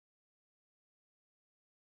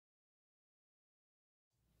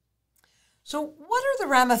So what are the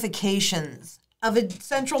ramifications of a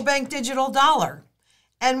central bank digital dollar?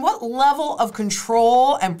 And what level of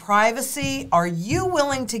control and privacy are you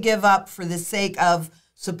willing to give up for the sake of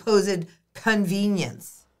supposed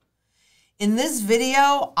convenience? In this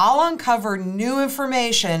video, I'll uncover new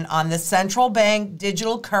information on the central bank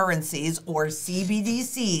digital currencies, or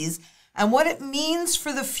CBDCs, and what it means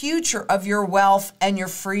for the future of your wealth and your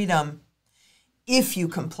freedom if you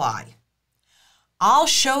comply. I'll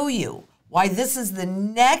show you why this is the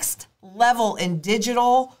next level in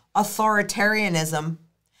digital authoritarianism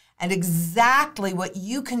and exactly what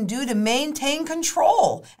you can do to maintain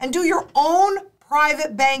control and do your own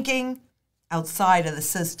private banking outside of the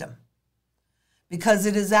system. Because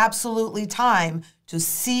it is absolutely time to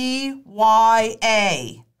CYA,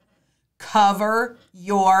 cover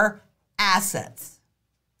your assets.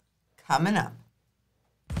 Coming up.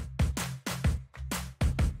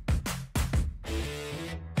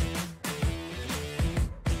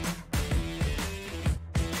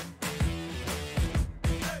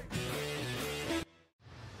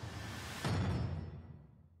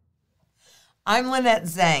 I'm LYNETTE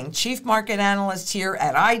ZANG, Chief Market Analyst here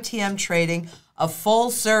at ITM Trading, a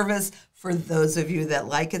full service, for those of you that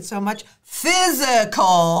like it so much,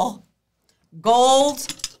 physical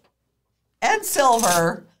gold and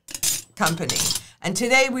silver company. And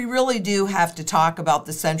today we really do have to talk about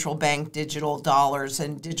the central bank digital dollars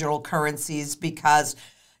and digital currencies because,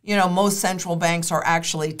 you know, most central banks are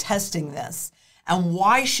actually testing this. And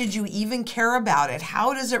why should you even care about it?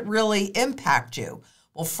 How does it really impact you?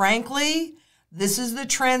 Well, frankly, this is the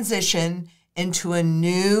transition into a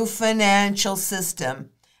new financial system.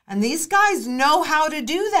 And these guys know how to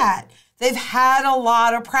do that. They've had a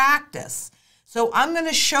lot of practice. So I'm going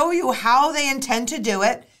to show you how they intend to do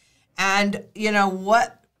it and, you know,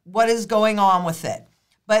 what is going on with it.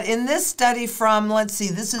 But in this study from, let's see,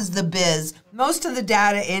 this is the Biz. Most of the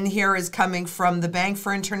data in here is coming from the Bank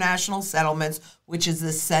for International Settlements, which is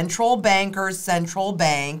the central banker's central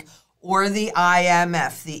bank, or the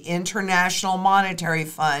IMF, the International Monetary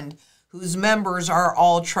Fund, whose members are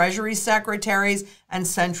all Treasury Secretaries and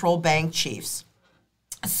central bank chiefs.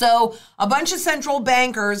 So a bunch of central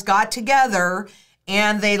bankers got together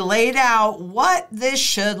and they laid out what this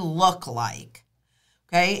should look like.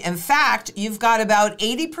 Okay, in fact, you've got about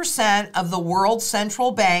 80% of the world's central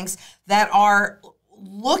banks that are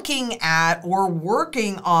looking at or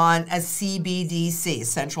working on a CBDC,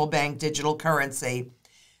 central bank digital currency.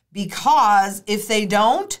 Because if they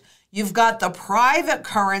don't, you've got the private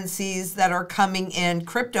currencies that are coming in,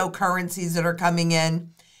 cryptocurrencies that are coming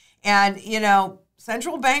in. And, you know,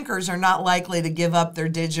 central bankers are not likely to give up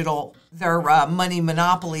their money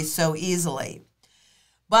monopoly so easily.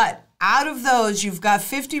 But out of those, you've got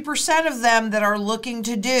 50% of them that are looking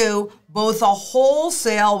to do both a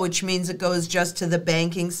wholesale, which means it goes just to the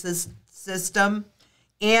banking system,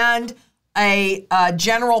 and a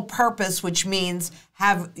general purpose, which means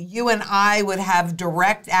you and I would have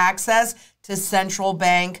direct access to central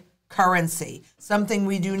bank currency, something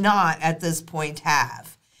we do not at this point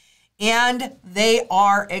have. And they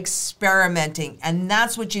are experimenting, and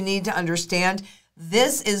that's what you need to understand.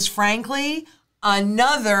 This is frankly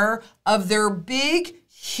another of their big,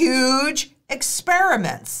 huge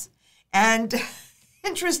experiments. And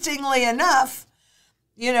interestingly enough,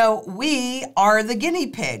 you know, we are the guinea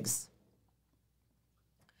pigs.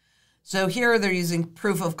 So here they're using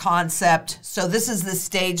proof of concept. So this is the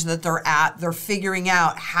stage that they're at. They're figuring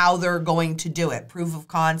out how they're going to do it, proof of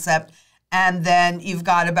concept. And then you've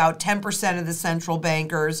got about 10% of the central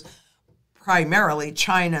bankers, primarily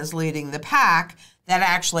China's leading the pack, that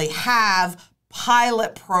actually have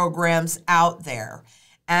pilot programs out there.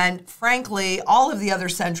 And frankly, all of the other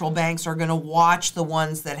central banks are going to watch the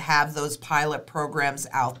ones that have those pilot programs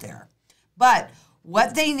out there. But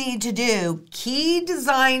what they need to do, key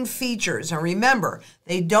design features, and remember,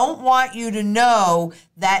 they don't want you to know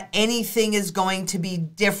that anything is going to be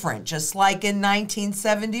different, just like in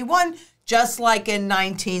 1971, just like in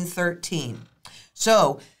 1913.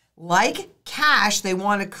 So, like cash, they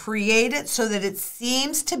want to create it so that it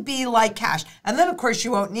seems to be like cash. And then, of course,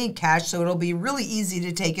 you won't need cash, so it'll be really easy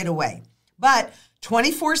to take it away. But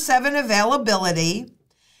 24/7 availability,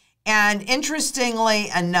 and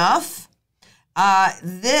interestingly enough,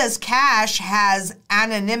 this cash has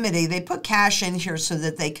anonymity. They put cash in here so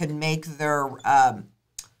that they can make their,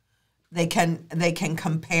 they can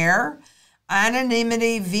compare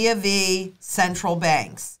anonymity via central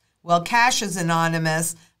banks. Well, cash is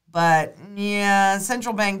anonymous, but yeah,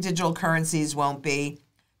 central bank digital currencies won't be.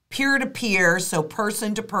 Peer-to-peer, so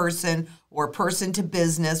person to person or person to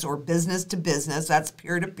business or business to business, that's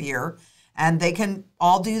peer-to-peer, and they can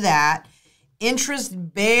all do that.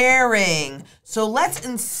 interest bearing. So let's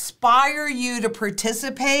inspire you to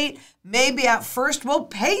participate. Maybe at first we'll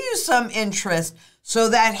pay you some interest so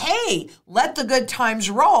that, hey, let the good times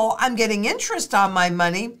roll. I'm getting interest on my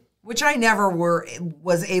money, which I never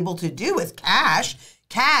was able to do with cash.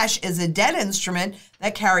 Cash is a debt instrument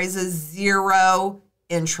that carries a zero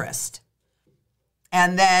interest.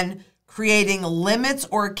 And then creating limits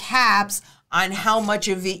or caps on how much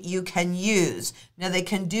of it you can use. Now, they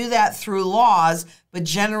can do that through laws, but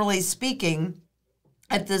generally speaking,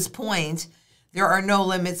 at this point, there are no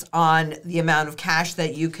limits on the amount of cash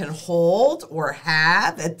that you can hold or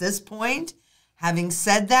have at this point. Having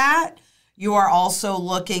said that, you are also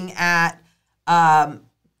looking at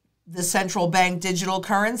the central bank digital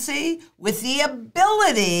currency with the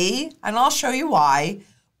ability, and I'll show you why,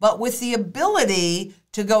 but with the ability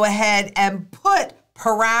to go ahead and put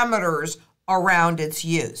parameters around its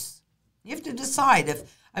use. You have to decide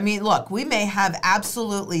if, I mean, look, we may have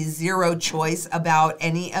absolutely zero choice about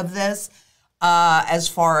any of this as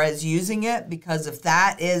far as using it, because if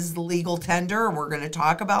that is legal tender, and we're going to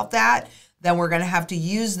talk about that, then we're going to have to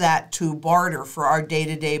use that to barter for our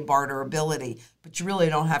day-to-day barterability. But you really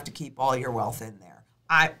don't have to keep all your wealth in there.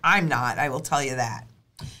 I'm not, I will tell you that.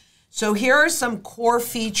 So here are some core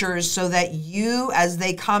features so that you, as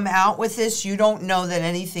they come out with this, you don't know that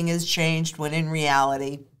anything has changed when in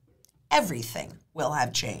reality, everything will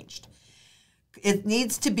have changed. It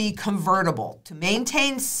needs to be convertible. To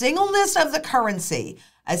maintain singleness of the currency,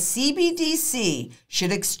 a CBDC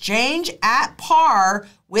should exchange at par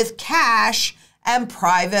with cash and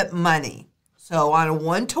private money. So on a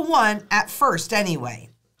one-to-one, at first anyway.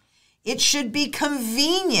 It should be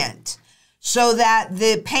convenient so that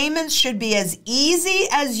the payments should be as easy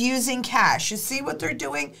as using cash. You see what they're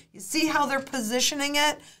doing? You see how they're positioning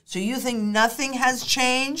it? So you think nothing has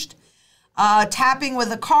changed? Tapping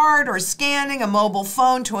with a card or scanning a mobile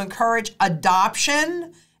phone to encourage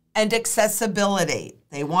adoption and accessibility.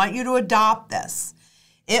 They want you to adopt this.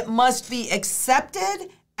 It must be accepted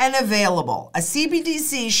and available. A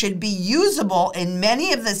CBDC should be usable in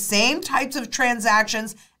many of the same types of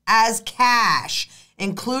transactions as cash,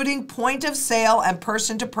 including point of sale and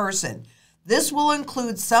person to person. This will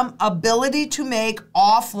include some ability to make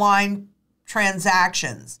offline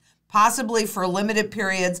transactions, possibly for limited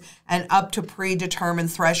periods and up to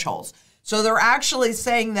predetermined thresholds. So they're actually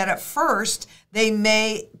saying that at first they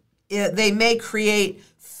may create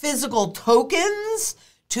physical tokens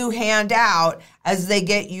to hand out as they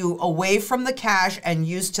get you away from the cash and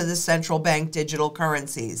used to the central bank digital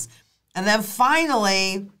currencies. And then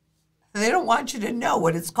finally, they don't want you to know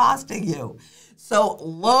what it's costing you. So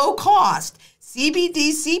low cost.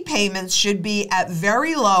 CBDC payments should be at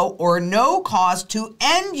very low or no cost to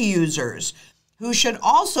end users, who should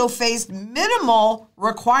also face minimal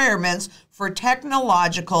requirements for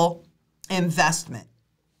technological investment.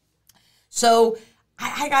 So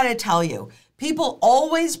I got to tell you, people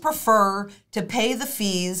always prefer to pay the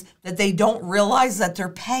fees that they don't realize that they're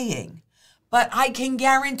paying. But I can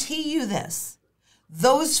guarantee you this.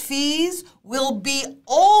 Those fees will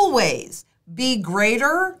always be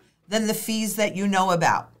greater than the fees that you know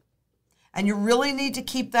about. And you really need to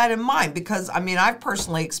keep that in mind because, I mean, I've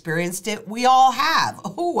personally experienced it. We all have.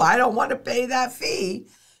 Oh, I don't want to pay that fee.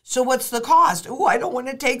 So what's the cost? Oh, I don't want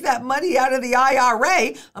to take that money out of the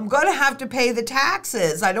IRA. I'm going to have to pay the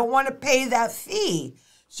taxes. I don't want to pay that fee.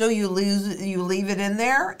 So you leave it in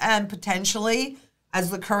there, and potentially, as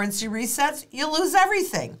the currency resets, you lose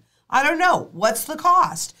everything. I don't know. What's the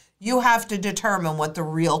cost? You have to determine what the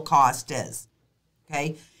real cost is.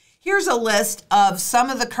 Okay. Here's a list of some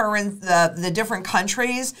of the different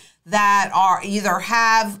countries that are either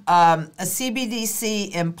have a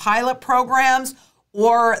CBDC in pilot programs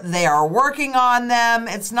or they are working on them.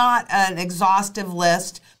 It's not an exhaustive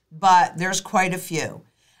list, but there's quite a few.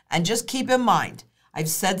 And just keep in mind, I've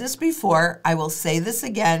said this before, I will say this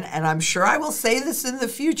again, and I'm sure I will say this in the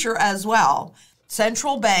future as well.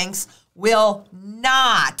 Central banks will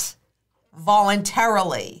not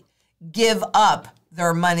voluntarily give up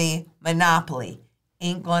their money monopoly.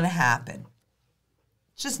 Ain't going to happen.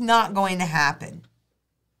 It's just not going to happen.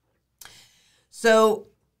 So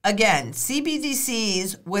again,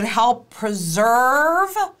 CBDCs would help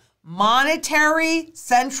preserve monetary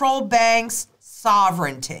central banks'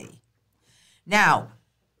 sovereignty. Now,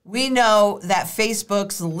 we know that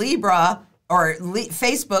Facebook's Libra,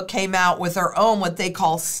 Facebook came out with their own what they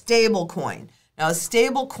call stable coin. Now, a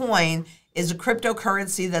stable coin is a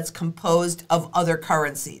cryptocurrency that's composed of other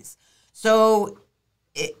currencies. So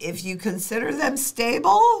if you consider them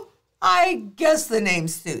stable, I guess the name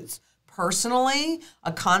suits. personally,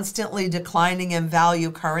 a constantly declining in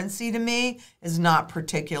value currency to me is not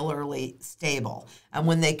particularly stable. And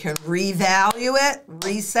when they can revalue it,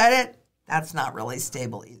 reset it, that's not really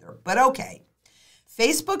stable either. But okay.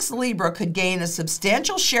 Facebook's Libra could gain a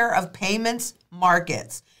substantial share of payments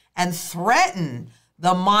markets and threaten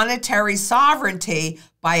the monetary sovereignty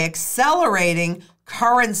by accelerating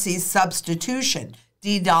currency substitution,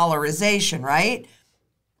 de-dollarization, right?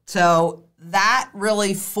 So that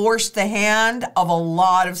really forced the hand of a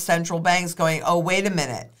lot of central banks going, oh, wait a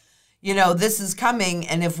minute. You know, this is coming,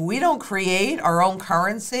 and if we don't create our own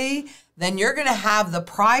currency, then you're going to have the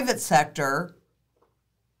private sector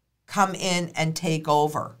come in and take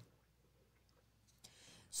over.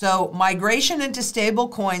 So migration into stable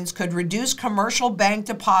coins could reduce commercial bank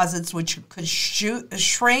deposits, which could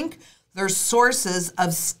shrink their sources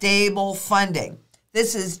of stable funding.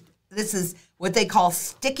 This is what they call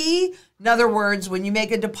sticky. In other words, when you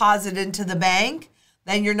make a deposit into the bank,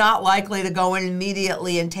 then you're not likely to go in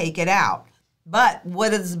immediately and take it out. But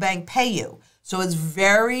what does the bank pay you? So it's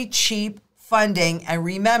very cheap funding. And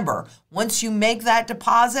remember, once you make that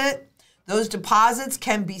deposit, those deposits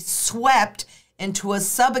can be swept into a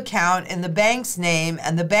sub-account in the bank's name,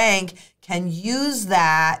 and the bank can use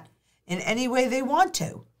that in any way they want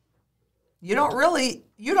to. You don't really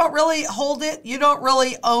hold it, you don't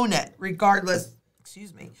really own it, regardless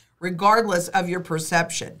of your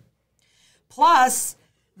perception. Plus,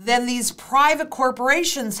 then these private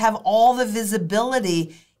corporations have all the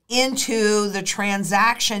visibility into the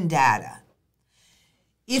transaction data.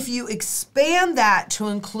 If you expand that to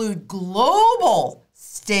include global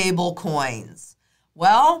stable coins,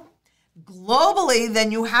 well, globally,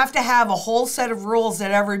 then you have to have a whole set of rules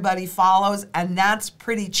that everybody follows, and that's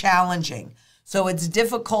pretty challenging. So it's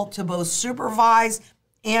difficult to both supervise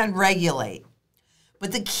and regulate.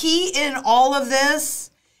 But the key in all of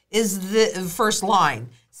this is the first line.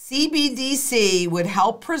 CBDC would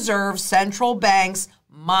help preserve central banks'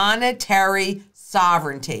 monetary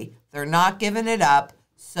sovereignty. They're not giving it up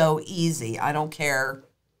so easy. I don't care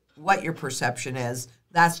what your perception is.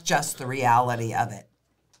 That's just the reality of it.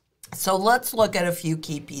 So let's look at a few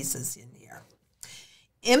key pieces in here.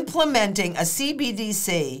 Implementing a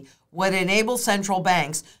CBDC would enable central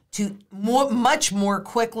banks to much more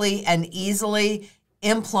quickly and easily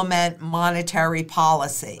implement monetary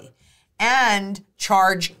policy and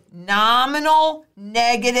charge nominal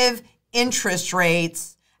negative interest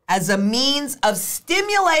rates as a means of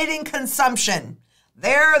stimulating consumption.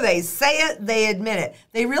 There, they say it, they admit it.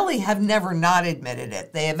 They really have never not admitted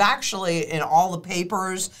it. They have actually, in all the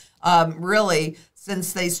papers, really,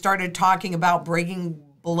 since they started talking about breaking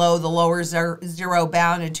below the lower zero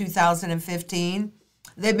bound in 2015,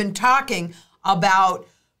 they've been talking about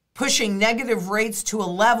pushing negative rates to a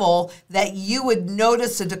level that you would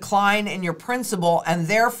notice a decline in your principal, and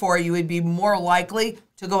therefore you would be more likely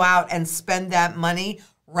to go out and spend that money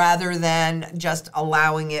rather than just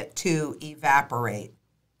allowing it to evaporate.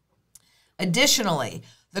 Additionally,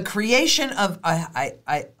 the creation of,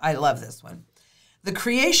 I love this one, the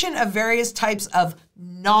creation of various types of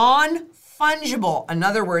non-fungible, in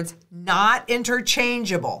other words, not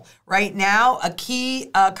interchangeable. Right now, a key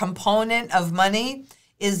component of money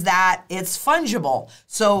is that it's fungible.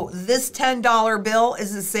 So this $10 bill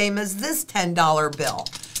is the same as this $10 bill.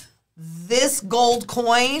 This gold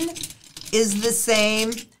coin is the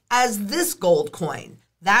same as this gold coin.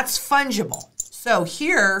 That's fungible. So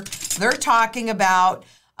here they're talking about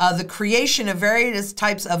the creation of various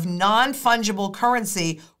types of non-fungible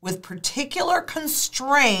currency with particular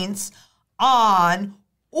constraints on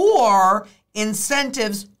or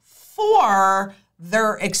incentives for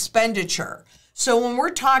their expenditure. So when we're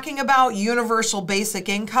talking about universal basic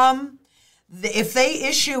income, if they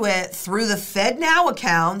issue it through the FedNow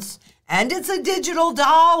accounts and it's a digital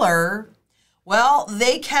dollar, well,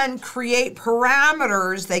 they can create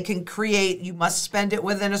parameters. They can create, you must spend it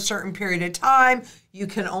within a certain period of time. You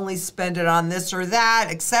can only spend it on this or that,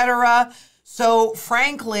 etc. So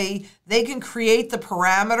frankly, they can create the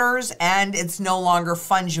parameters and it's no longer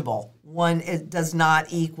fungible. One, it does not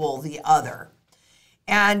equal the other.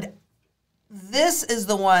 And this is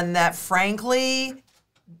the one that frankly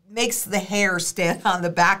makes the hair stand on the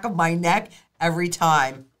back of my neck every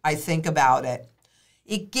time I think about it.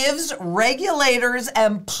 It gives regulators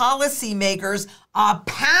and policymakers a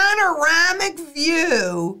panoramic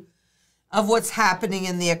view of what's happening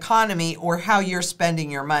in the economy or how you're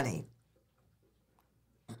spending your money.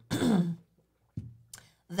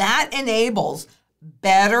 That enables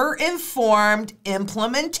better informed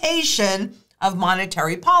implementation of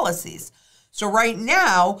monetary policies. So right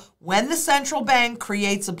now, when the central bank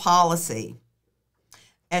creates a policy,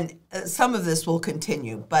 and some of this will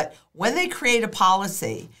continue, but when they create a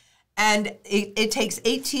policy and it takes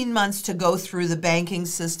 18 months to go through the banking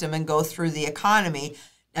system and go through the economy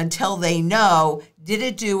until they know, did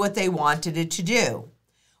it do what they wanted it to do?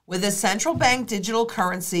 With a central bank digital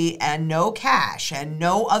currency and no cash and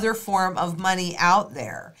no other form of money out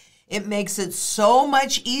there, it makes it so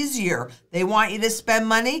much easier. They want you to spend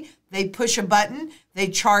money. They push a button. They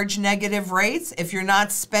charge negative rates. If you're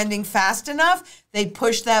not spending fast enough, they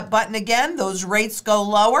push that button again. Those rates go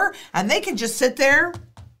lower, and they can just sit there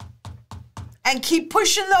and keep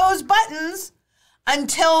pushing those buttons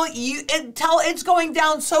until it's going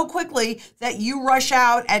down so quickly that you rush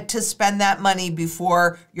out to spend that money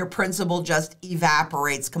before your principal just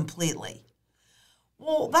evaporates completely.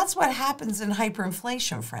 Well, that's what happens in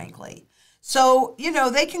hyperinflation, frankly. So,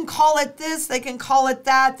 they can call it this, they can call it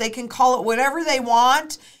that, they can call it whatever they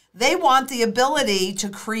want. They want the ability to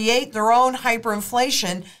create their own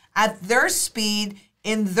hyperinflation at their speed,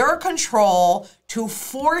 in their control, to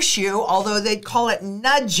force you, although they'd call it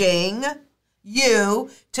nudging you,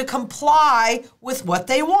 to comply with what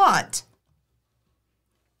they want.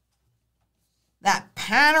 That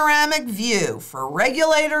panoramic view for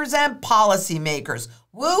regulators and policymakers.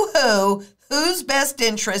 Woo-hoo, whose best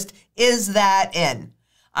interest is that in?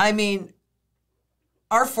 I mean,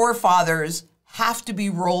 our forefathers have to be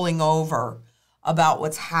rolling over about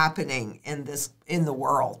what's happening in the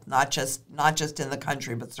world, not just in the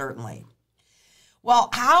country, but certainly. Well,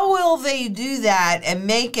 how will they do that and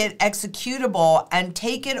make it executable and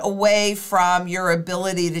take it away from your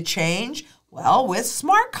ability to change? Well, with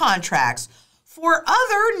smart contracts for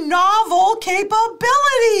other novel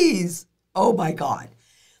capabilities. Oh my God.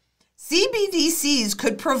 CBDCs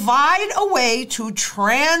could provide a way to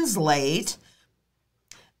translate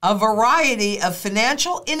a variety of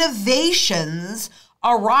financial innovations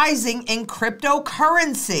arising in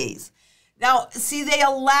cryptocurrencies. Now, see, they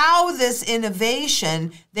allow this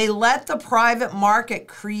innovation, they let the private market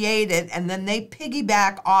create it, and then they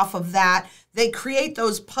piggyback off of that. They create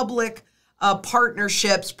those public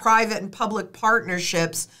partnerships, private and public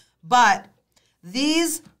partnerships, but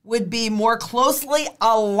these would be more closely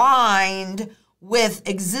aligned with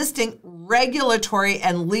existing regulatory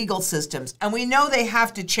and legal systems. And we know they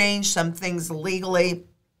have to change some things legally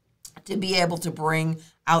to be able to bring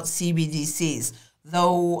out CBDCs.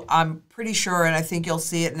 Though I'm pretty sure, and I think you'll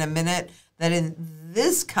see it in a minute, that in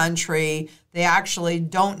this country, they actually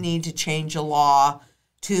don't need to change a law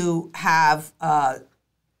to have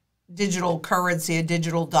digital currency, a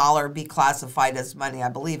digital dollar, be classified as money. I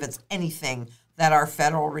believe it's anything that our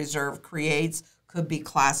Federal Reserve creates could be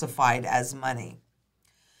classified as money.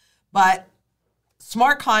 But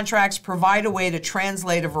smart contracts provide a way to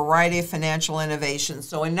translate a variety of financial innovations.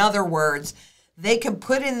 So in other words, they can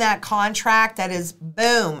put in that contract that is,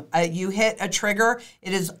 boom, you hit a trigger,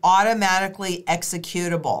 it is automatically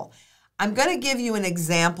executable. I'm going to give you an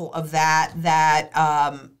example of that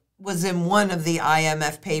was in one of the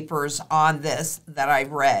IMF papers on this that I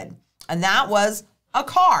read, and that was a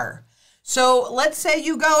car. So let's say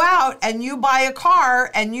you go out and you buy a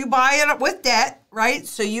car and you buy it with debt, right?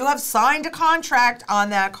 So you have signed a contract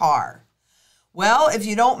on that car. Well, if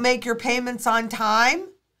you don't make your payments on time,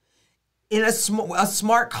 in a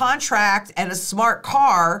smart contract and a smart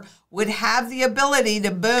car would have the ability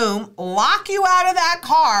to, boom, lock you out of that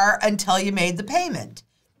car until you made the payment.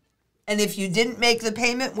 And if you didn't make the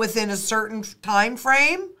payment within a certain time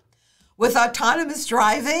frame, with autonomous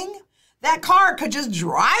driving, that car could just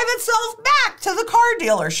drive itself back to the car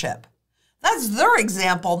dealership. That's their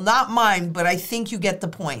example, not mine, but I think you get the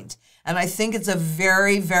point. And I think it's a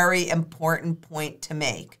very, very important point to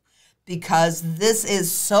make, because this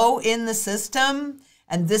is so in the system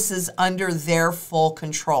and this is under their full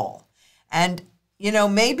control. And,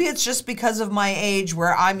 maybe it's just because of my age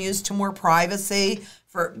where I'm used to more privacy.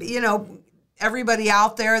 For, everybody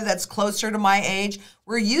out there that's closer to my age,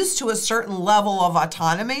 we're used to a certain level of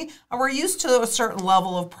autonomy and we're used to a certain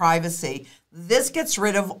level of privacy. This gets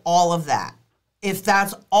rid of all of that. If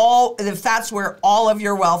that's where all of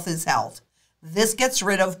your wealth is held, this gets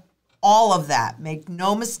rid of all of that. Make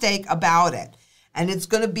no mistake about it. And it's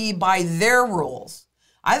going to be by their rules.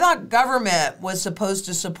 I thought government was supposed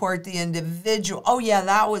to support the individual. Oh yeah,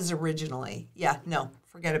 that was originally. Yeah, no,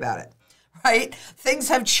 forget about it. Right? Things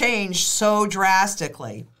have changed so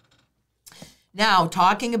drastically. Now,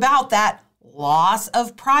 talking about that loss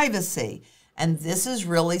of privacy, and this is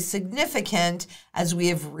really significant as we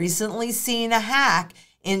have recently seen a hack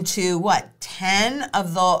into 10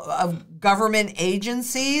 of government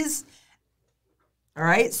agencies. All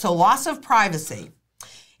right, so loss of privacy.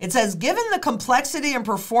 It says, given the complexity and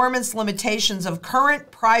performance limitations of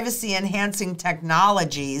current privacy-enhancing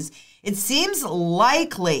technologies, it seems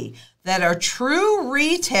likely that a true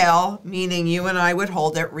retail, meaning you and I would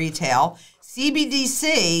hold it retail,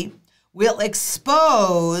 CBDC will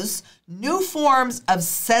expose new forms of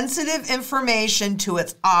sensitive information to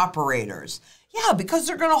its operators. Yeah, because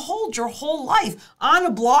they're going to hold your whole life on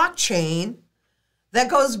a blockchain that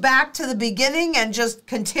goes back to the beginning and just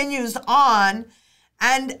continues on.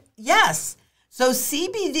 And yes, so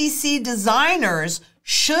CBDC designers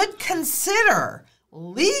should consider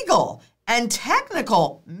legal and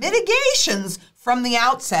technical mitigations from the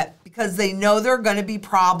outset because they know there are going to be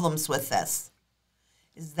problems with this.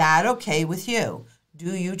 Is that okay with you?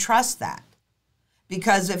 Do you trust that?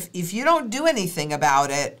 Because if you don't do anything about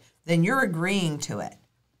it, then you're agreeing to it.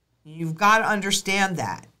 You've got to understand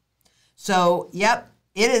that. So, yep,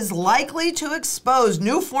 it is likely to expose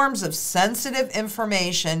new forms of sensitive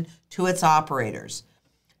information to its operators.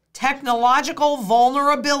 Technological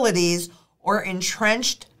vulnerabilities or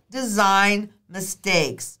entrenched design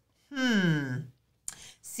mistakes.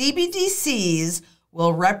 CBDCs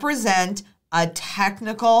will represent a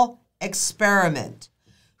technical experiment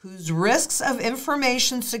whose risks of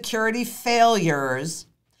information security failures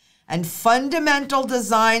and fundamental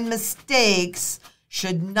design mistakes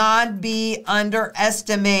should not be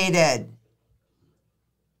underestimated.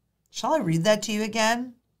 Shall I read that to you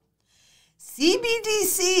again?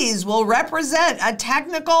 CBDCs will represent a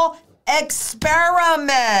technical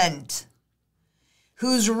experiment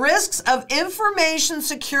whose risks of information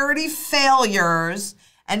security failures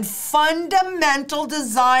and fundamental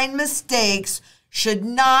design mistakes should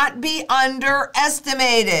not be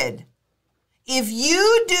underestimated. If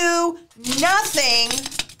you do nothing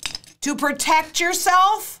to protect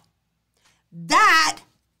yourself, that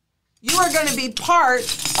you are going to be part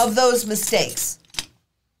of those mistakes.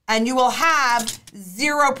 And you will have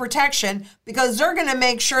zero protection because they're going to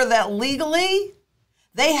make sure that legally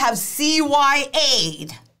they have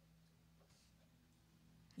CYA'd.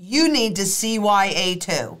 You need to CYA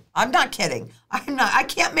too. I'm not kidding. I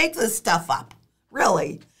can't make this stuff up.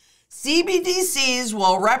 Really. CBDCs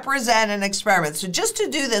will represent an experiment. So just to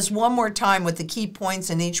do this one more time with the key points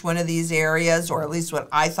in each one of these areas, or at least what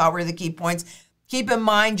I thought were the key points, keep in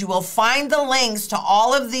mind you will find the links to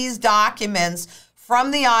all of these documents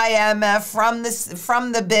from the IMF,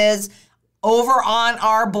 from the biz, over on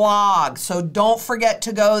our blog. So don't forget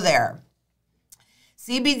to go there.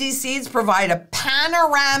 CBDCs provide a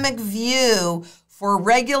panoramic view for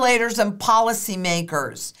regulators and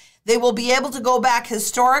policymakers. They will be able to go back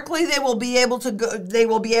historically. They will be able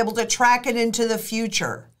to track it into the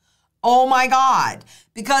future. Oh my God.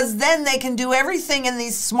 Because then they can do everything in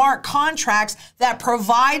these smart contracts that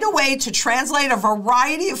provide a way to translate a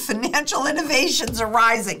variety of financial innovations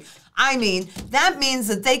arising. I mean, that means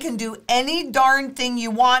that they can do any darn thing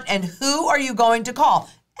you want, and who are you going to call?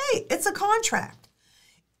 Hey, it's a contract.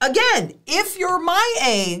 Again, if you're my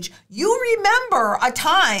age, you remember a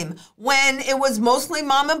time when it was mostly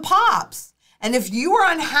mom and pops. And if you were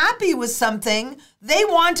unhappy with something, they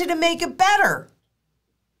wanted to make it better.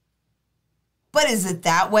 But is it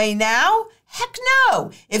that way now? Heck no.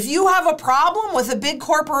 If you have a problem with a big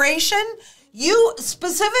corporation, you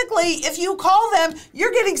specifically, if you call them,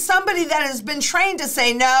 you're getting somebody that has been trained to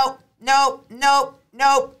say no, no, no,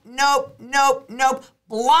 no, no, no, no,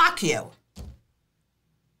 block you.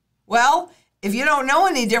 Well, if you don't know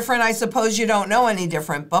any different, I suppose you don't know any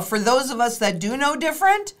different. But for those of us that do know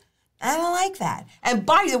different, I don't like that. And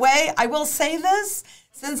by the way, I will say this,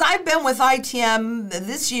 since I've been with ITM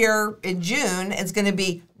this year in June, it's going to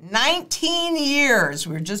be 19 years.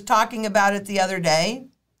 We were just talking about it the other day.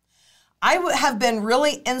 I have been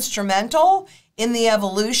really instrumental in the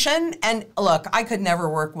evolution. And look, I could never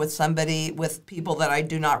work with people that I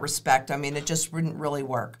do not respect. I mean, it just wouldn't really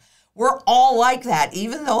work. We're all like that,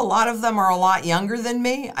 even though a lot of them are a lot younger than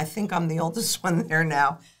me. I think I'm the oldest one there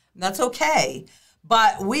now. And that's okay.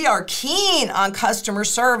 But we are keen on customer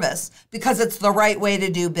service because it's the right way to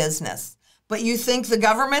do business. But you think the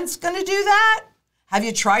government's going to do that? Have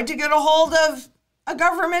you tried to get a hold of a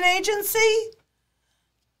government agency?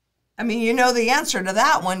 I mean, you know the answer to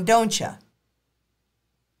that one, don't you?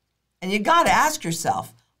 And you got to ask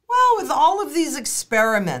yourself, well, with all of these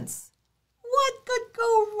experiments, what could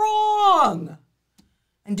go wrong?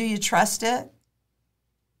 And do you trust it?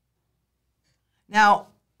 Now,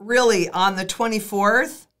 really, on the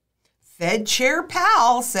 24th, Fed Chair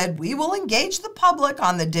Powell said, we will engage the public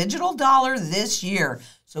on the digital dollar this year.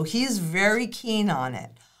 So he's very keen on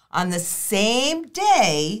it. On the same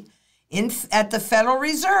day, at the Federal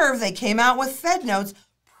Reserve, they came out with Fed notes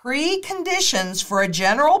preconditions for a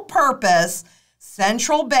general purpose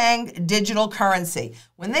central bank digital currency.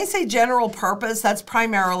 When they say general purpose, that's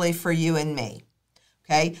primarily for you and me.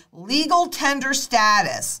 Okay, legal tender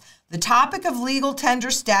status. The topic of legal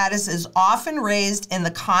tender status is often raised in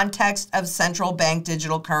the context of central bank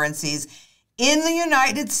digital currencies. In the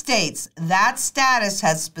United States, that status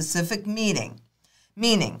has specific meaning,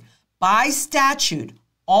 by statute,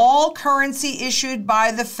 all currency issued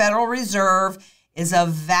by the Federal Reserve is a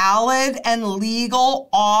valid and legal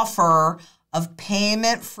offer of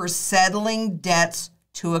payment for settling debts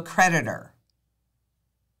to a creditor.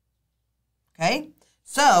 Okay?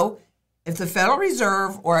 So, if the Federal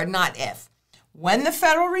Reserve, or not if, when the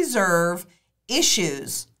Federal Reserve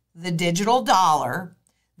issues the digital dollar,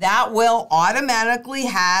 that will automatically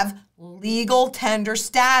have legal tender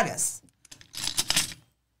status.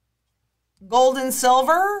 Gold and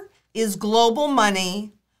silver is global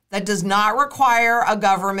money that does not require a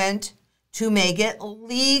government to make it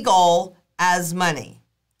legal as money.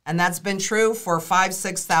 And that's been true for 5,000 to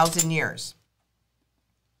 6,000 years.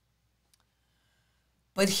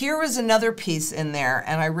 But here was another piece in there,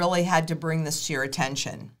 and I really had to bring this to your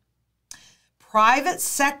attention. Private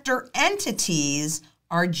sector entities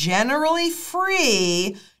are generally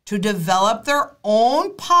free to develop their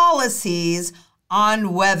own policies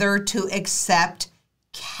on whether to accept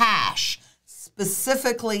cash,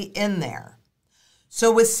 specifically in there.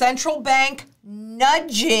 So with central bank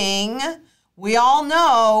nudging, we all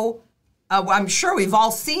know, I'm sure we've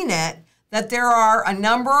all seen it, that there are a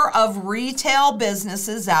number of retail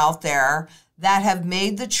businesses out there that have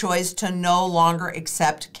made the choice to no longer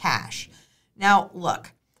accept cash. Now,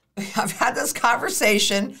 look, I've had this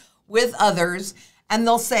conversation with others, and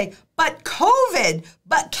they'll say, but COVID,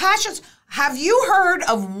 but cash is... Have you heard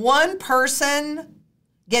of one person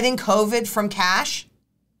getting COVID from cash?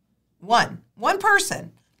 One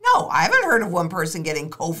person. No, I haven't heard of one person getting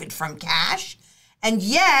COVID from cash. And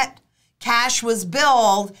yet, cash was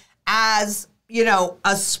billed as, you know,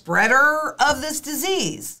 a spreader of this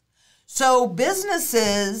disease. So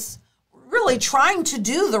businesses really trying to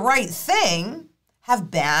do the right thing have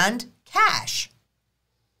banned cash.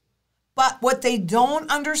 But what they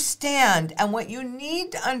don't understand, and what you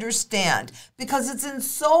need to understand, because it's in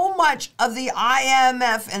so much of the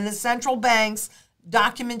IMF and the central bank's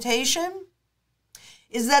documentation,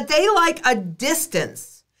 is that they like a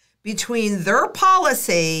distance between their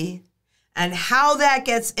policy and how that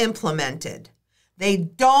gets implemented. They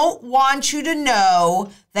don't want you to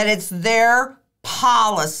know that it's their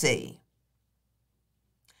policy.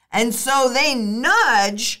 And so they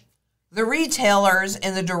nudge the retailers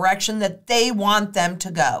in the direction that they want them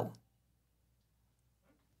to go.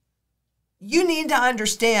 You need to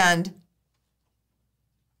understand,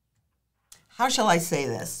 how shall I say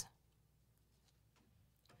this?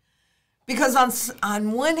 Because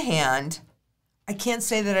on one hand, I can't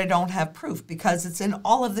say that I don't have proof because it's in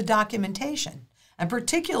all of the documentation. And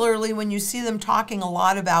particularly when you see them talking a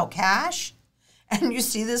lot about cash, and you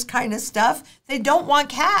see this kind of stuff, they don't want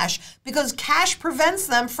cash because cash prevents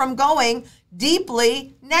them from going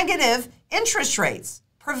deeply negative interest rates,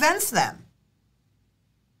 prevents them.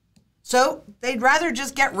 So they'd rather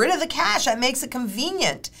just get rid of the cash. That makes it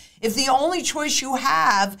convenient. If the only choice you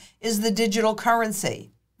have is the digital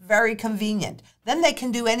currency, very convenient. Then they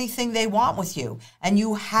can do anything they want with you, and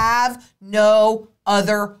you have no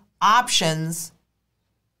other options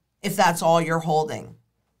if that's all you're holding.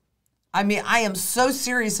 I mean, I am so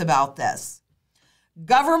serious about this.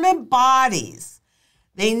 Government bodies,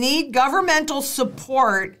 they need governmental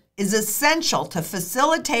support is essential to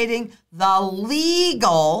facilitating the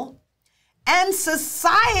legal and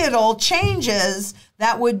societal changes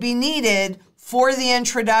that would be needed for the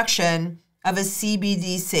introduction of a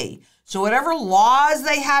CBDC. So whatever laws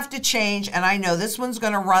they have to change, and I know this one's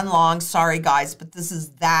going to run long, sorry guys, but this is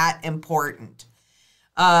that important.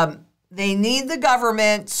 They need the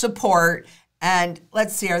government support, and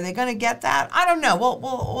let's see, are they going to get that? I don't know.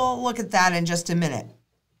 We'll look at that in just a minute.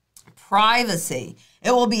 Privacy.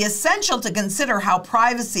 It will be essential to consider how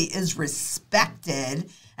privacy is respected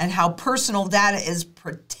and how personal data is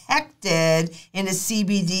protected in a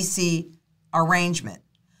CBDC arrangement.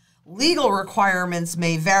 Legal requirements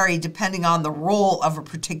may vary depending on the role of a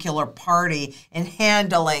particular party in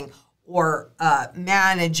handling or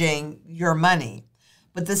managing your money.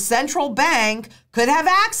 But the central bank could have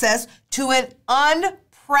access to an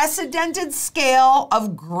unprecedented scale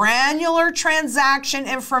of granular transaction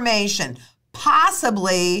information.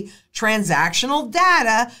 Possibly transactional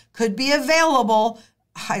data could be available,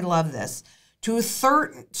 I love this, to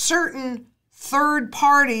certain third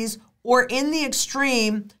parties or in the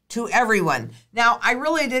extreme to everyone. Now, I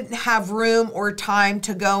really didn't have room or time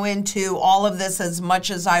to go into all of this as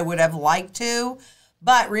much as I would have liked to,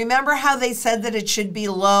 but remember how they said that it should be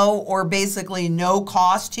low or basically no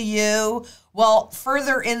cost to you? Well,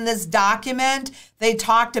 further in this document, they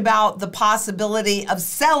talked about the possibility of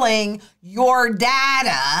selling your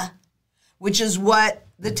data, which is what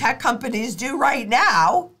the tech companies do right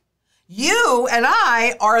now. You and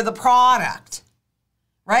I are the product,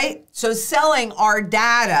 right? So selling our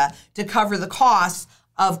data to cover the costs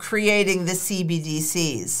of creating the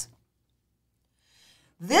CBDCs.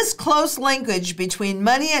 This close linkage between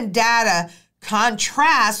money and data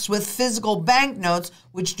contrasts with physical banknotes,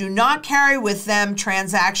 which do not carry with them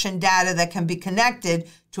transaction data that can be connected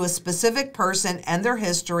to a specific person and their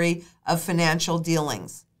history of financial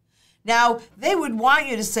dealings. Now, they would want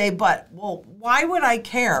you to say, but, well, why would I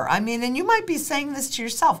care? I mean, and you might be saying this to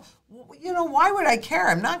yourself. You know, why would I care?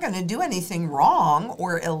 I'm not going to do anything wrong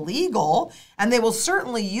or illegal. And they will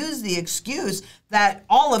certainly use the excuse that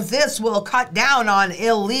all of this will cut down on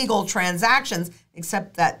illegal transactions,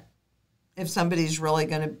 except that if somebody's really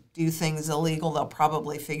going to do things illegal, they'll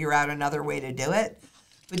probably figure out another way to do it.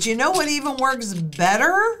 But you know what even works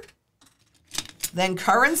better than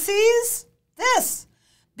currencies? This.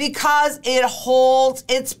 Because it holds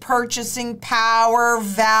its purchasing power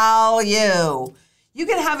value. You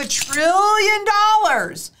can have $1 trillion,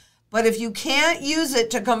 but if you can't use it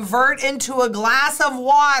to convert into a glass of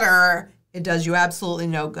water, it does you absolutely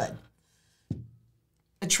no good.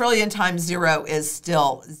 1 trillion times 0 is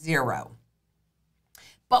still 0.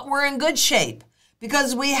 But we're in good shape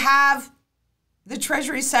because we have the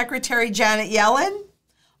Treasury Secretary Janet Yellen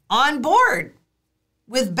on board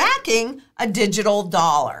with backing a digital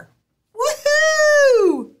dollar.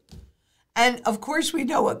 Woohoo! And of course, we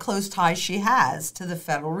know what close ties she has to the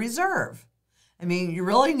Federal Reserve. I mean, you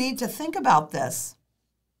really need to think about this.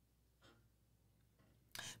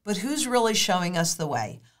 But who's really showing us the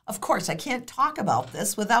way? Of course, I can't talk about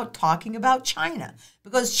this without talking about China,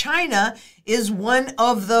 because China is one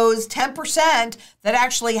of those 10% that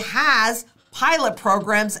actually has pilot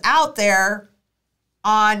programs out there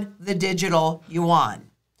on the digital yuan.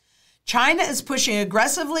 China is pushing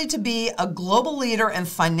aggressively to be a global leader in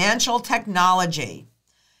financial technology.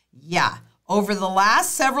 Yeah, over the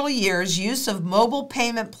last several years, use of mobile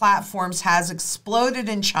payment platforms has exploded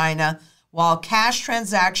in China, while cash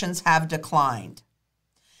transactions have declined.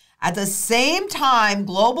 At the same time,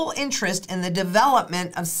 global interest in the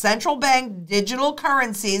development of central bank digital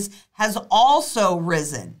currencies has also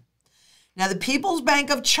risen. Now, the People's Bank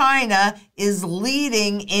of China is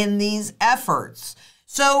leading in these efforts.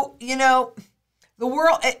 So, you know, the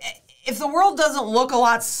world, if the world doesn't look a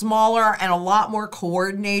lot smaller and a lot more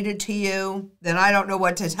coordinated to you, then I don't know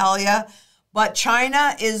what to tell you. But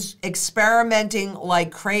China is experimenting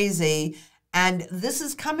like crazy, and this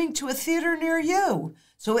is coming to a theater near you.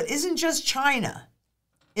 So it isn't just China.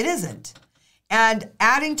 It isn't. And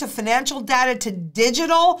adding to financial data to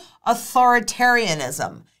digital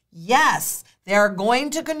authoritarianism. Yes, they are going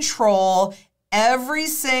to control every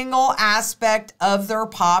single aspect of their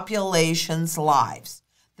population's lives.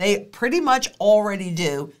 They pretty much already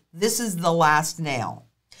do. This is the last nail.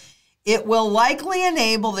 It will likely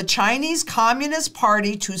enable the Chinese Communist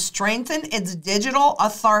Party to strengthen its digital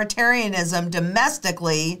authoritarianism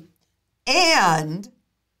domestically and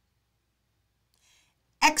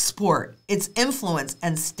export its influence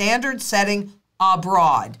and standard setting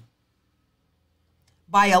abroad.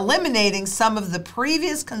 By eliminating some of the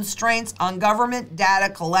previous constraints on government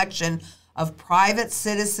data collection of private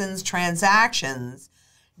citizens' transactions,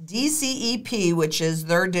 DCEP, which is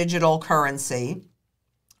their digital currency,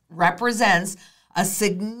 represents a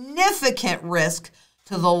significant risk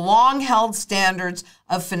to the long-held standards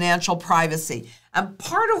of financial privacy. And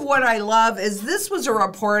part of what I love is this was a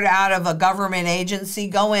report out of a government agency.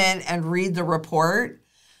 Go in and read the report.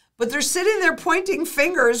 But they're sitting there pointing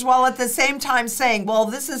fingers while at the same time saying, well,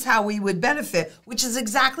 this is how we would benefit, which is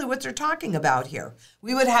exactly what they're talking about here.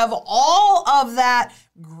 We would have all of that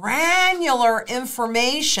granular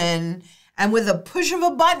information, and with a push of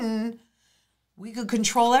a button, we could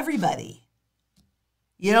control everybody.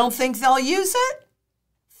 You don't think they'll use it?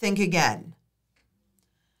 Think again.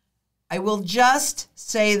 I will just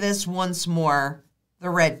say this once more,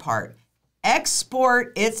 the red part.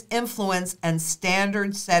 Export its influence and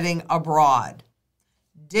standard setting abroad.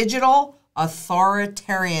 Digital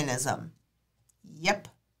authoritarianism. Yep.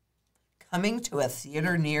 Coming to a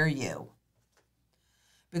theater near you.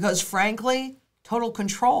 Because frankly, total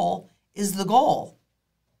control is the goal.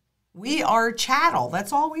 We are chattel.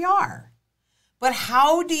 That's all we are. But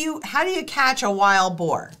how do you catch a wild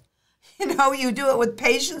boar? You know, you do it with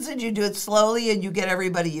patience and you do it slowly and you get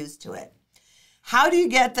everybody used to it. How do you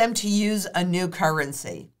get them to use a new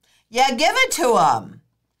currency? Yeah, give it to them.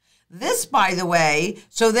 This, by the way,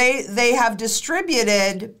 so they have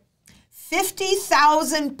distributed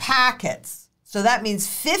 50,000 packets. So that means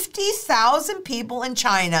 50,000 people in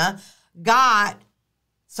China got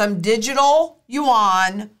some digital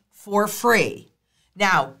yuan for free.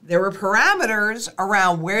 Now, there were parameters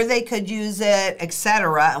around where they could use it,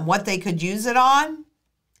 etc., and what they could use it on.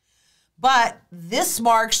 But this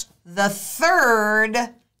marks the third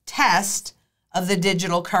test of the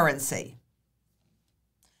digital currency.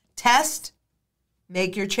 Test,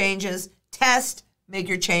 make your changes. Test, make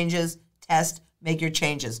your changes. Test, make your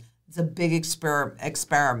changes. It's a big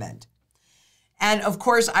experiment. And of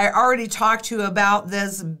course, I already talked to you about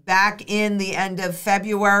this back in the end of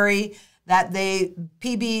February, that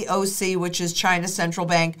PBOC, which is China's central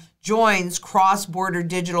bank, joins cross-border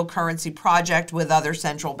digital currency project with other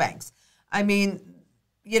central banks. I mean,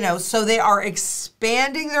 you know, so they are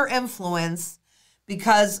expanding their influence,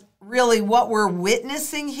 because really what we're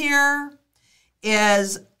witnessing here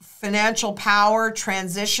is financial power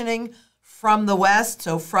transitioning from the West,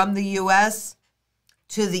 so from the US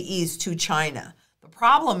to the East, to China. The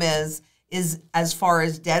problem is as far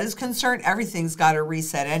as debt is concerned, everything's got to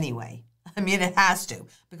reset anyway. I mean, it has to,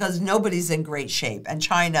 because nobody's in great shape, and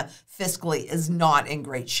China fiscally is not in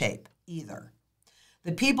great shape either.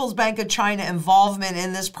 The People's Bank of China involvement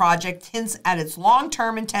in this project hints at its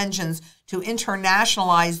long-term intentions to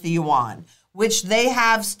internationalize the yuan, which they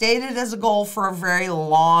have stated as a goal for a very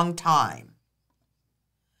long time.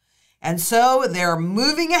 And so they're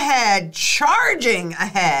moving ahead, charging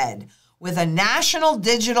ahead with a national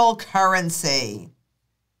digital currency.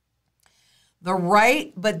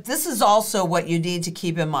 But this is also what you need to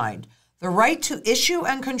keep in mind. The right to issue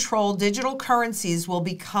and control digital currencies will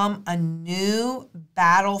become a new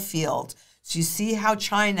battlefield. So you see how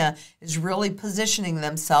China is really positioning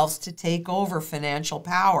themselves to take over financial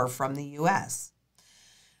power from the US.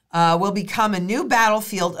 Will become a new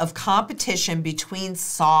battlefield of competition between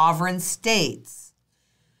sovereign states.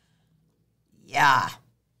 Yeah.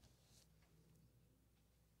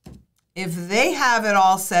 If they have it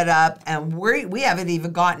all set up and we haven't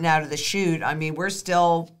even gotten out of the chute, I mean, we're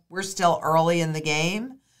still early in the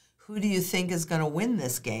game. Who do you think is going to win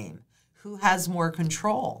this game? Who has more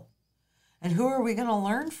control? And who are we going to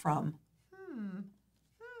learn from?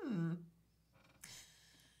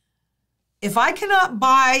 If I cannot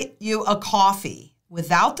buy you a coffee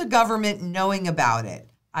without the government knowing about it,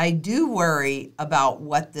 I do worry about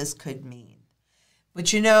what this could mean.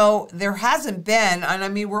 But you know, there hasn't been, and I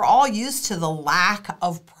mean, we're all used to the lack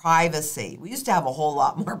of privacy. We used to have a whole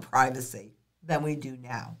lot more privacy than we do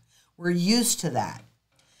now. We're used to that.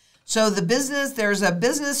 So there's a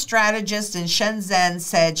business strategist in Shenzhen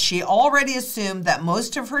said she already assumed that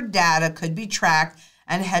most of her data could be tracked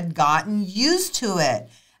and had gotten used to it.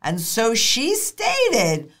 And so she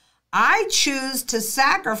stated, I choose to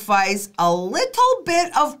sacrifice a little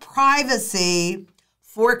bit of privacy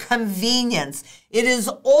for convenience. It is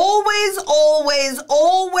always, always,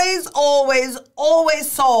 always, always,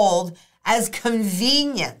 always sold as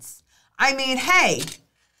convenience. I mean, hey,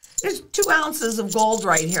 there's 2 ounces of gold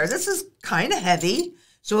right here. This is kind of heavy.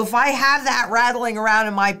 So if I have that rattling around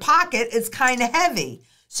in my pocket, it's kind of heavy.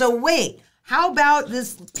 So wait, how about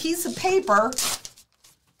this piece of paper?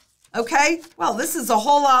 Okay, well, this is a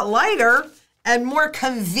whole lot lighter and more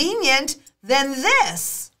convenient than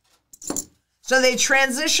this. So they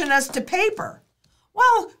transition us to paper.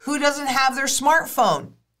 Well, who doesn't have their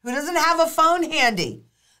smartphone? Who doesn't have a phone handy?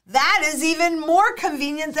 That is even more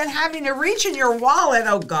convenient than having to reach in your wallet,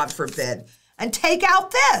 oh God forbid, and take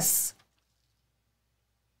out this.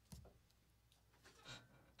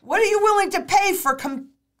 What are you willing to pay for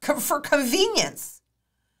convenience?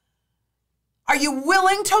 Are you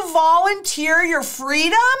willing to volunteer your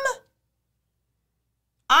freedom?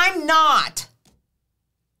 I'm not.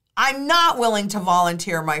 I'm not willing to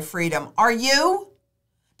volunteer my freedom. Are you?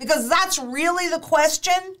 Because that's really the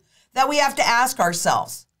question that we have to ask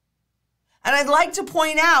ourselves. And I'd like to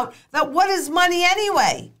point out that what is money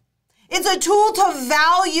anyway? It's a tool to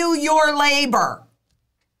value your labor.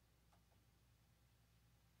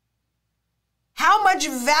 How much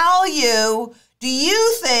value do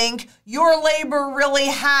you think your labor really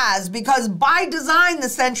has? Because by design, the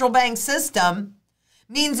central bank system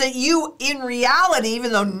means that you, in reality,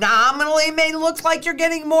 even though nominally it may look like you're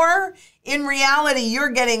getting more, in reality, you're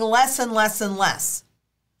getting less and less and less.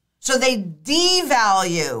 So they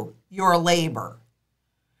devalue your labor.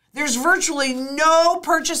 There's virtually no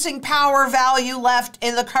purchasing power value left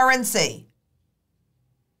in the currency.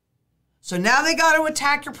 So now they got to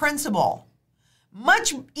attack your principal.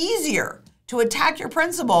 Much easier to attack your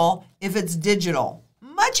principal if it's digital.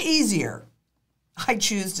 Much easier. I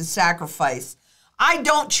choose to sacrifice. I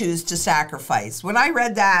don't choose to sacrifice. When I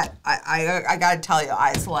read that, I got to tell you,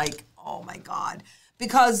 I was like, oh my God.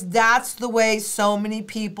 Because that's the way so many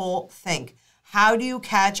people think. How do you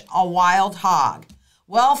catch a wild hog?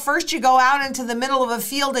 Well, first you go out into the middle of a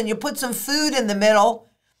field and you put some food in the middle,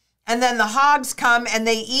 and then the hogs come and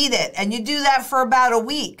they eat it. And you do that for about a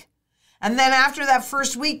week. And then after that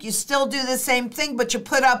first week, you still do the same thing, but you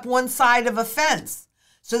put up one side of a fence.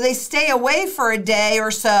 So they stay away for a day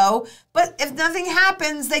or so, but if nothing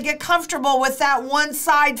happens, they get comfortable with that one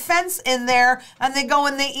side fence in there, and they go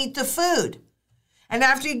and they eat the food. And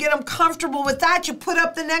after you get them comfortable with that, you put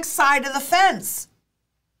up the next side of the fence.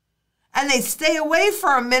 And they stay away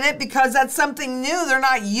for a minute because that's something new. They're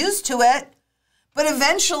not used to it. But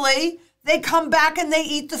eventually, they come back and they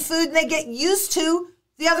eat the food and they get used to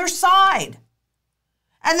the other side.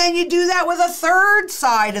 And then you do that with a third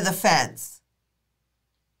side of the fence.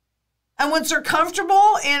 And once they're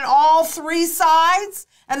comfortable in all three sides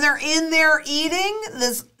and they're in there eating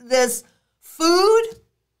this food,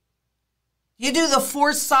 you do the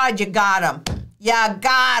fourth side, you got them. You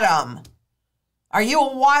got them. Are you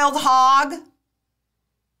a wild hog?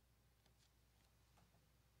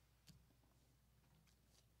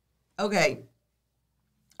 Okay.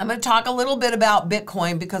 I'm going to talk a little bit about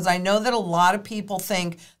Bitcoin because I know that a lot of people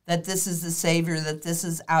think that this is the savior, that this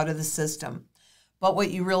is out of the system. But what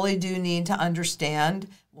you really do need to understand,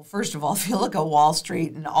 well, first of all, if you look at Wall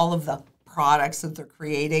Street and all of the products that they're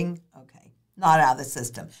creating, okay, not out of the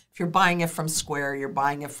system. If you're buying it from Square, you're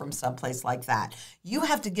buying it from someplace like that, you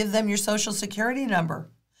have to give them your social security number.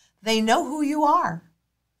 They know who you are,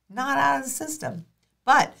 not out of the system.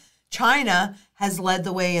 But China has led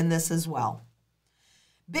the way in this as well.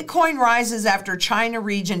 Bitcoin rises after China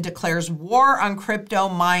region declares war on crypto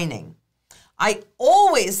mining. I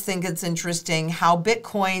always think it's interesting how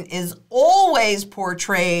Bitcoin is always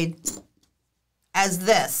portrayed as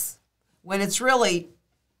this, when it's really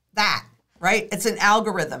that, right? It's an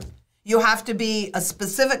algorithm. You have to be a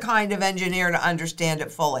specific kind of engineer to understand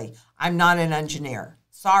it fully. I'm not an engineer.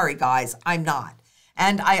 Sorry, guys, I'm not.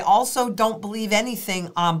 And I also don't believe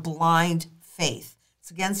anything on blind faith. It's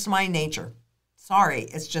against my nature. Sorry,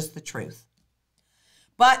 it's just the truth.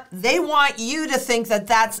 But they want you to think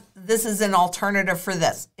that this is an alternative for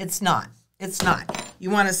this. It's not. It's not. You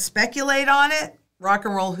want to speculate on it? Rock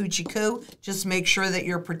and roll hoochie coo. Just make sure that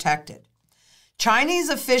you're protected. Chinese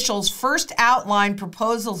officials first outlined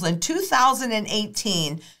proposals in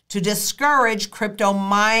 2018 to discourage crypto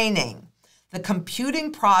mining, the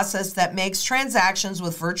computing process that makes transactions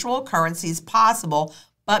with virtual currencies possible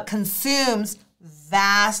but consumes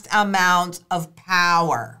vast amounts of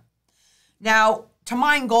power. Now, to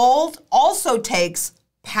mine gold also takes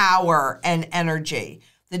power and energy.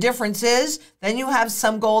 The difference is then you have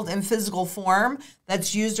some gold in physical form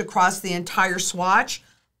that's used across the entire swatch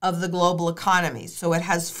of the global economy. So it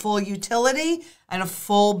has full utility and a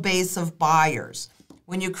full base of buyers.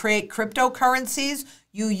 When you create cryptocurrencies,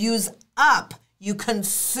 you use up, you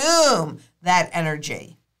consume that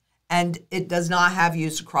energy. And it does not have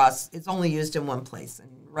use across, it's only used in one place. And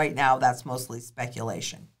right now that's mostly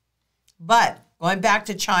speculation. But going back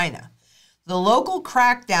to China, the local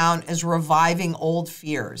crackdown is reviving old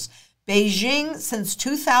fears. Beijing, since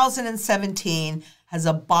 2017, has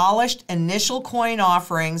abolished initial coin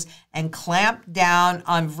offerings and clamped down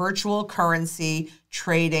on virtual currency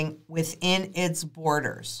trading within its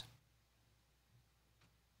borders.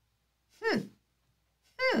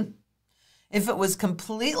 If it was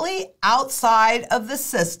completely outside of the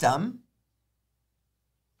system,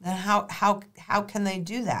 then how can they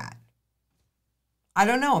do that? I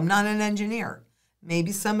don't know. I'm not an engineer.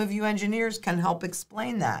 Maybe some of you engineers can help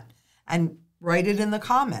explain that and write it in the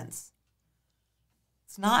comments.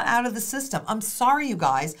 It's not out of the system. I'm sorry, you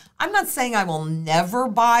guys. I'm not saying I will never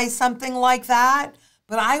buy something like that,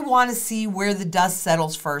 but I want to see where the dust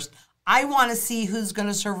settles first. I want to see who's going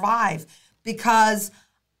to survive, because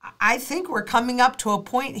I think we're coming up to a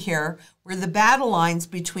point here where the battle lines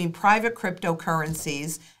between private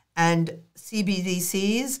cryptocurrencies and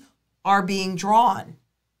CBDCs are being drawn.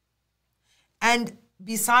 And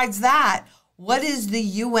besides that, what is the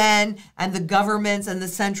UN and the governments and the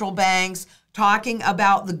central banks talking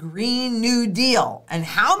about the Green New Deal and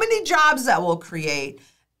how many jobs that will create?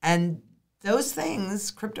 And those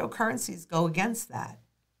things, cryptocurrencies, go against that.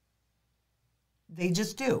 They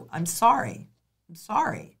just do. I'm sorry. I'm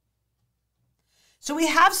sorry. So we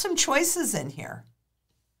have some choices in here.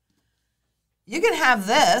 You can have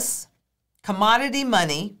this commodity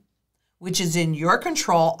money, which is in your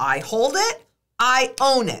control. I hold it, I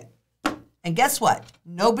own it. And guess what?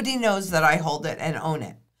 Nobody knows that I hold it and own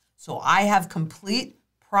it. So I have complete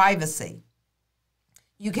privacy.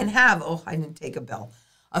 You can have, oh, I didn't take a bill,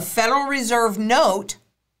 a Federal Reserve note,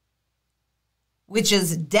 which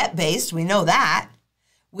is debt-based, we know that,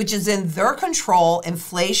 which is in their control.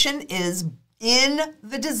 Inflation is in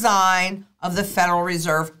the design of the Federal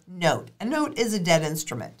Reserve note. A note is a debt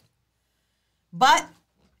instrument. But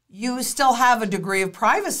you still have a degree of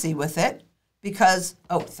privacy with it because,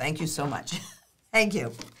 oh, thank you so much. Thank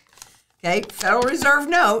you. Okay, Federal Reserve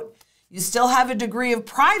note, you still have a degree of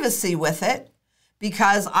privacy with it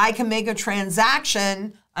because I can make a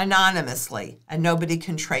transaction anonymously and nobody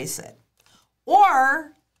can trace it.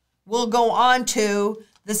 Or we'll go on to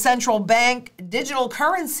the central bank digital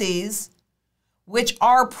currencies, which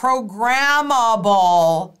are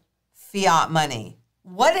programmable fiat money.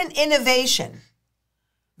 What an innovation.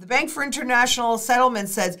 The Bank for International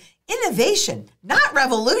Settlements says, innovation, not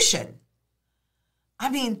revolution. I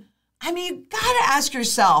mean, you gotta ask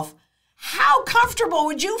yourself, how comfortable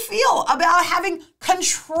would you feel about having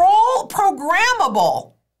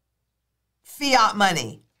programmable fiat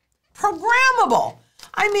money? Programmable.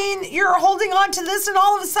 I mean, you're holding on to this and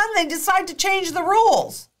all of a sudden they decide to change the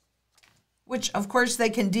rules. Which, of course, they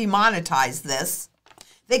can demonetize this.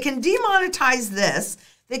 They can demonetize this.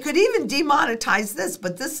 They could even demonetize this,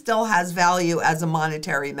 but this still has value as a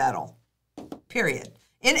monetary metal. Period.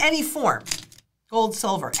 In any form. Gold,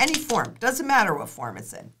 silver, any form. Doesn't matter what form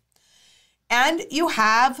it's in. And you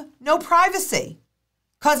have no privacy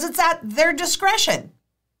because it's at their discretion.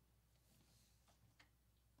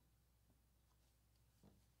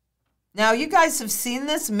 Now, you guys have seen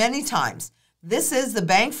this many times. This is the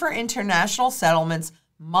Bank for International Settlements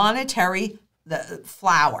monetary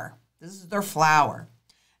flower. This is their flower.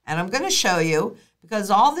 And I'm going to show you,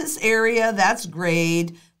 because all this area, that's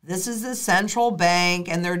grade. This is the central bank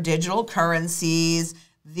and their digital currencies.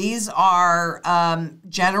 These are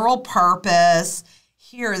general purpose.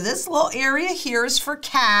 Here, this little area here is for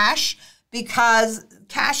cash, because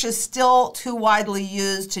cash is still too widely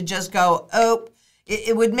used to just go, oh,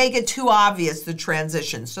 it would make it too obvious, the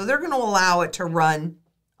transition. So they're going to allow it to run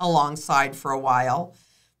alongside for a while.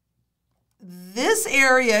 This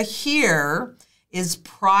area here is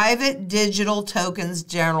private digital tokens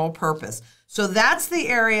general purpose. So that's the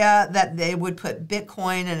area that they would put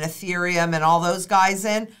Bitcoin and Ethereum and all those guys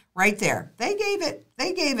in right there. They gave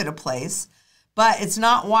it a place, but it's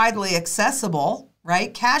not widely accessible,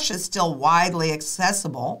 right? Cash is still widely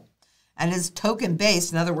accessible and is token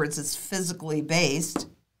based. In other words, it's physically based.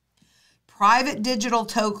 Private digital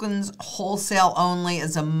tokens, wholesale only,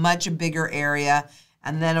 is a much bigger area.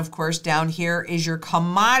 And then, of course, down here is your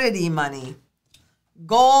commodity money,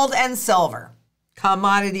 gold and silver,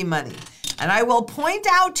 commodity money. And I will point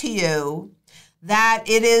out to you that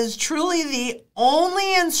it is truly the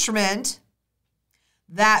only instrument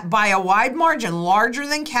that, by a wide margin, larger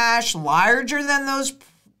than cash, larger than those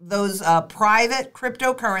private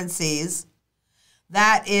cryptocurrencies,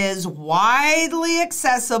 that is widely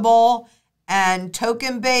accessible and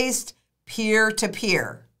token-based,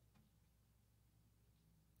 peer-to-peer.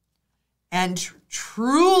 And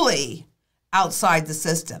truly outside the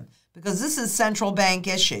system, because this is central bank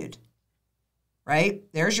issued, right?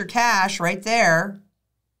 There's your cash right there.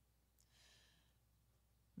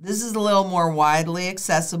 This is a little more widely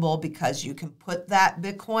accessible because you can put that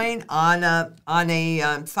Bitcoin on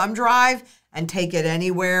a thumb drive and take it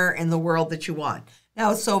anywhere in the world that you want.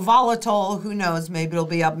 Now, it's so volatile, who knows? Maybe it'll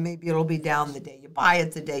be up, maybe it'll be down the day you buy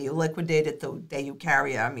it, the day you liquidate it, the day you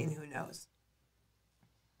carry it. I mean, who knows?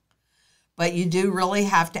 But you do really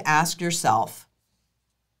have to ask yourself,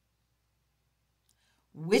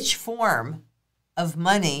 which form of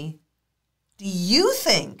money do you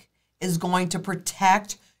think is going to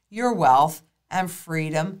protect your wealth and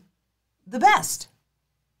freedom the best?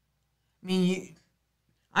 I mean,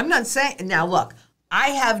 I'm not saying, now look, I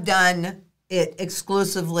have done it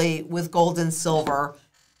exclusively with gold and silver,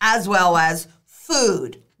 as well as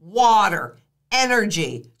food, water,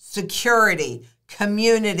 energy, security,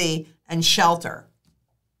 community, and shelter.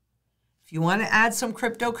 If you want to add some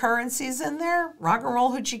cryptocurrencies in there, rock and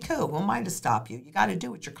roll hoochie coo. Who am I to stop you? You got to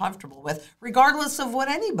do what you're comfortable with, regardless of what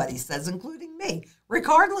anybody says, including me.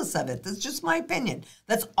 Regardless of it. That's just my opinion.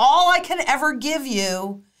 That's all I can ever give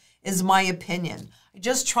you is my opinion. I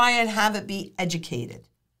just try and have it be educated.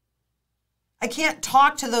 I can't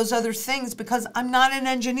talk to those other things because I'm not an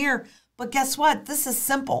engineer. But guess what? This is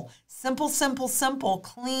simple. Simple, simple, simple,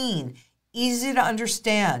 clean, easy to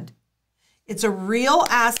understand. It's a real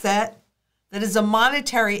asset that is a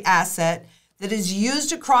monetary asset that is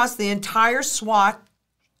used across the entire swath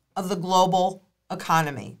of the global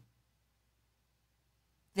economy.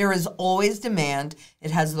 There is always demand.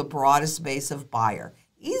 It has the broadest base of buyer.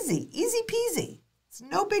 Easy, easy peasy. It's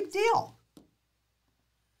no big deal.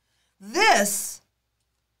 This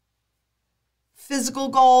physical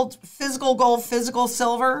gold, physical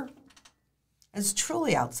silver is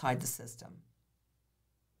truly outside the system.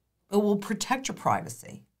 It will protect your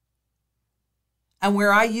privacy. And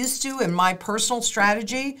where I used to, in my personal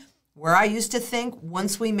strategy, where I used to think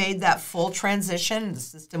once we made that full transition, the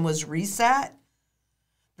system was reset,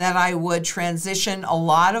 that I would transition a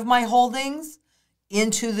lot of my holdings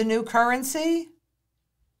into the new currency.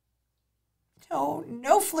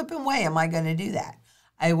 No flipping way am I going to do that.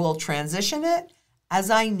 I will transition it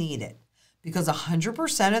as I need it, because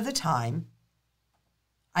 100% of the time,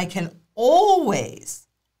 I can always,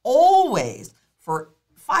 for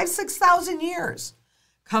 5,000, 6,000 years,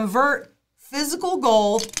 convert physical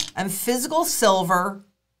gold and physical silver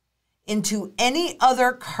into any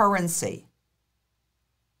other currency.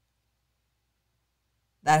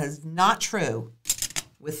 That is not true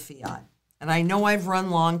with fiat. And I know I've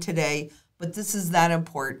run long today, but this is that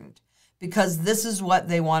important because this is what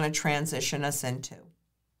they want to transition us into.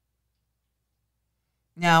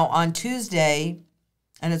 Now, on Tuesday,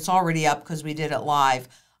 and it's already up because we did it live,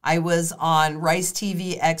 I was on Rice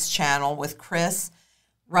TV X channel with Chris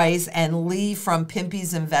Rice and Lee from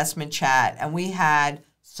Pimpy's Investment Chat, and we had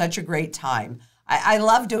such a great time. I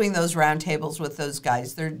love doing those roundtables with those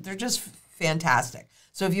guys. They're just fantastic.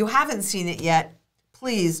 So if you haven't seen it yet,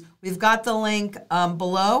 please, we've got the link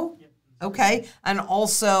below, okay? And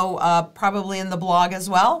also probably in the blog as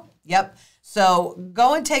well. Yep. So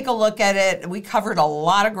go and take a look at it. We covered a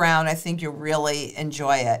lot of ground. I think you'll really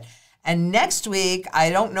enjoy it. And next week, I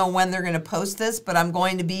don't know when they're going to post this, but I'm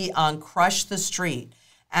going to be on Crush the Street.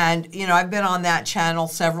 And, you know, I've been on that channel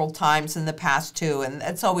several times in the past too, and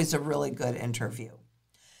it's always a really good interview.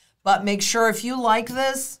 But make sure if you like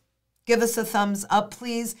this, give us a thumbs up,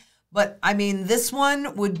 please. But, I mean, this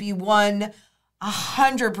one would be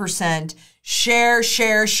 100% share,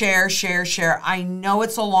 share, share, share, share. I know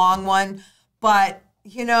it's a long one, but,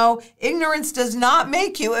 you know, ignorance does not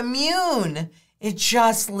make you immune. It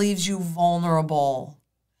just leaves you vulnerable.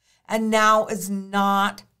 And now is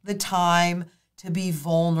not the time to be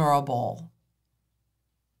vulnerable.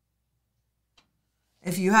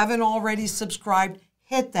 If you haven't already subscribed,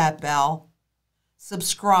 hit that bell.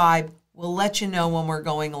 Subscribe. We'll let you know when we're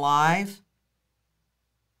going live.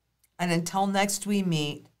 And until next we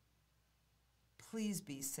meet, please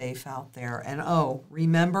be safe out there. And oh,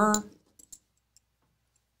 remember,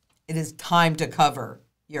 it is time to cover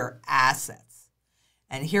your assets.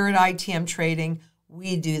 And here at ITM Trading,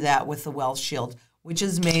 we do that with the Wealth Shield, which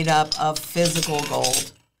is made up of physical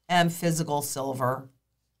gold and physical silver,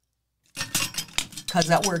 because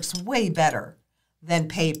that works way better than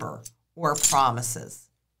paper or promises.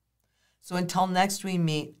 So until next we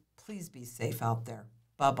meet, please be safe out there.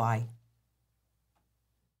 Bye-bye.